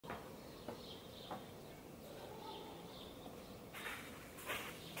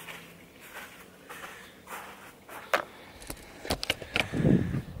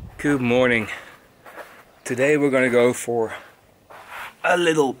Good morning. Today we're gonna go for a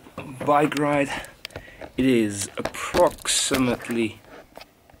little bike ride. It is approximately,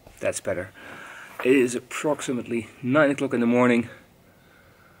 that's better. It is approximately 9 o'clock in the morning.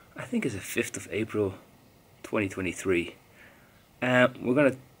 I think it's the 5th of April 2023. And we're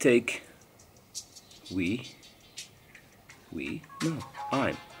gonna take, I'm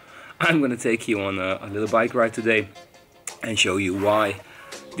gonna take you on a little bike ride today and show you why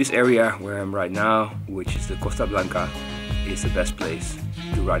this area where I'm right now, which is the Costa Blanca, is the best place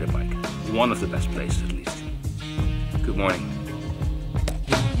to ride a bike. One of the best places at least. Good morning.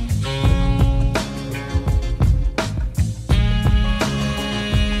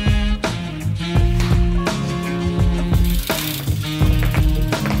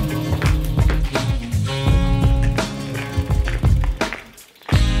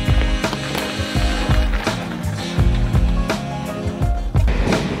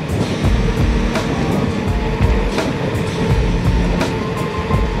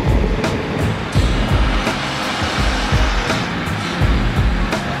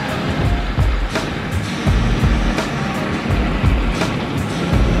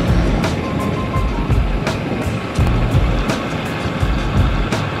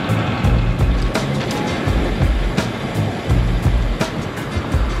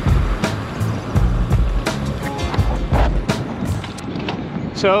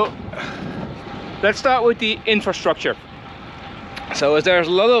 So let's start with the infrastructure. So as there's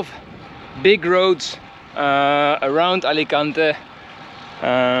a lot of big roads around Alicante,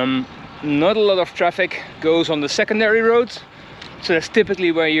 not a lot of traffic goes on the secondary roads. So that's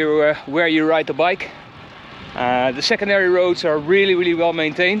typically where you ride the bike. The secondary roads are really well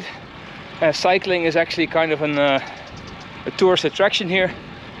maintained. Cycling is actually kind of a tourist attraction here,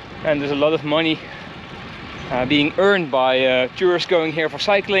 and there's a lot of money being earned by tourists going here for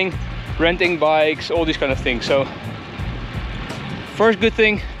cycling, renting bikes, all these kind of things. So first good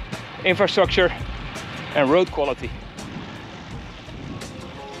thing, infrastructure and road quality.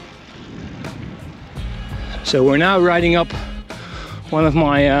 So we're now riding up one of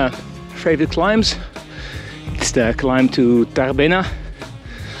my favorite climbs. It's the climb to Tarbena.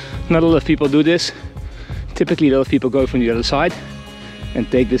 Not a lot of people do this. Typically a lot of people go from the other side and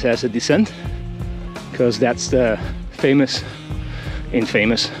take this as a descent, because that's the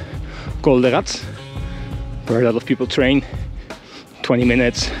infamous Col de Rats, where a lot of people train 20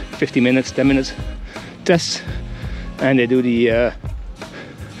 minutes, 50 minutes, 10 minutes tests, and they do the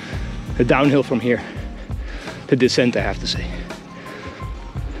downhill from here, the descent, I have to say.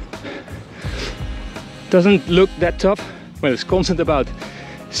 Doesn't look that tough when it's constant about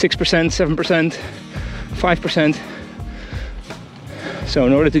 6%, 7%, 5%. So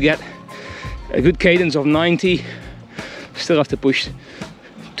in order to get a good cadence of 90, still have to push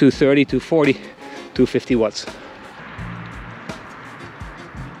 230, 240, 250 watts.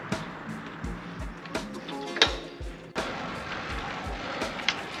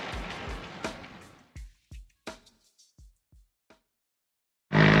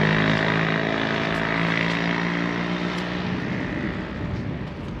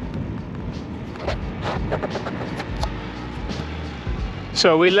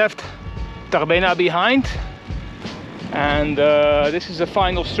 So we left Tarbena behind, and this is the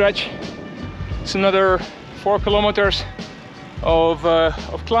final stretch. It's another 4 kilometers of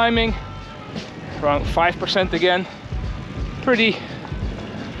climbing, around 5% again. Pretty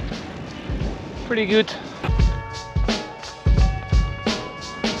good.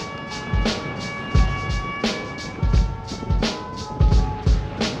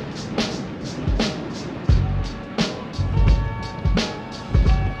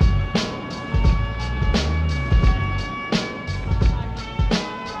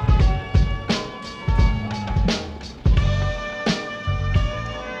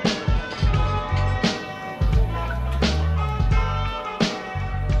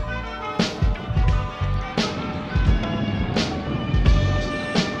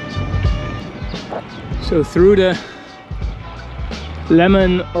 So through the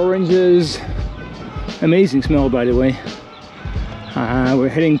lemon, oranges, amazing smell by the way, we're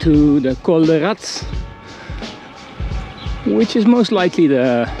heading to the Col de Rats, which is most likely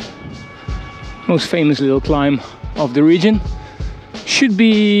the most famous little climb of the region. Should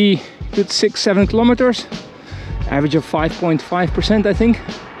be good 6-7 kilometers, average of 5.5% I think.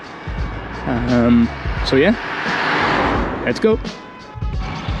 So yeah, let's go.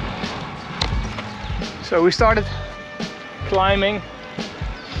 So we started climbing,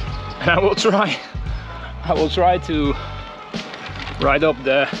 and I will try to ride up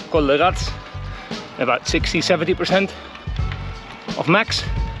the Col de Rats about 60-70% of max.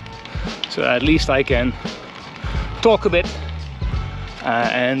 so at least I can talk a bit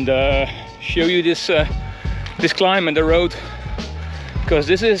and show you this this climb and the road, because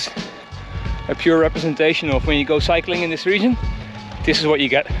this is a pure representation of when you go cycling in this region. This is what you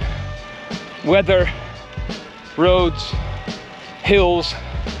get: weather, roads, hills,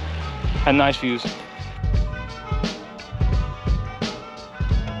 and nice views.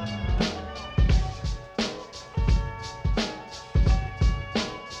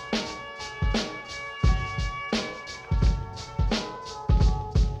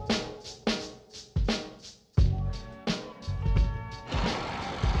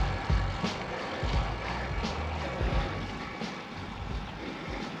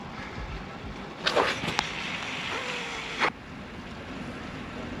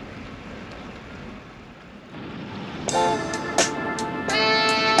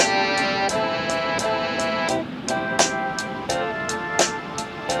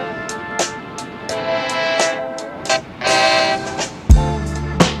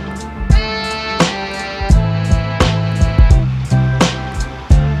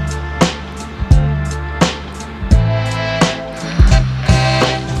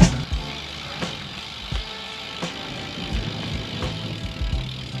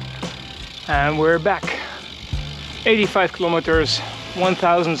 And we're back. 85 kilometers,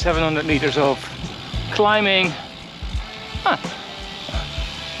 1,700 meters of climbing.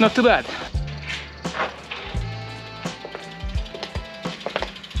 Not too bad.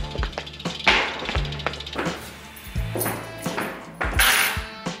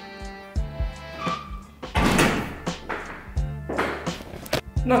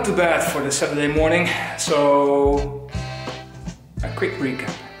 Not too bad for the Saturday morning. So, a quick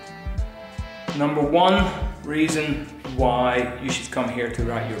recap. Number one reason why you should come here to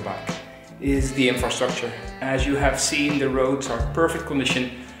ride your bike is the infrastructure. As you have seen, the roads are perfect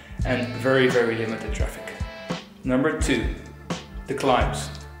condition and very, very limited traffic. Number two, the climbs.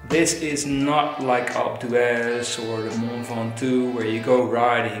 This is not like Alpe d'Huez or the Mont Ventoux, where you go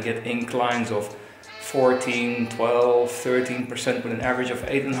ride and you get inclines of 14, 12, 13% with an average of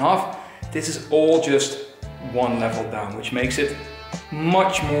 8.5. This is all just one level down, which makes it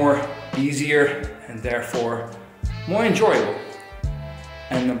much more easier and therefore more enjoyable.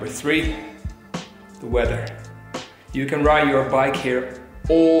 And number three, the weather. You can ride your bike here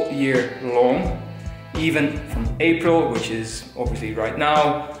all year long, even from April, which is obviously right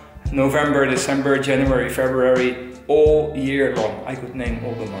now, November, December, January, February, all year long. I could name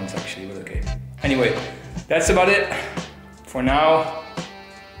all the months actually, but okay. Anyway, that's about it for now.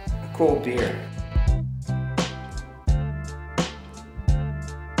 A cold beer.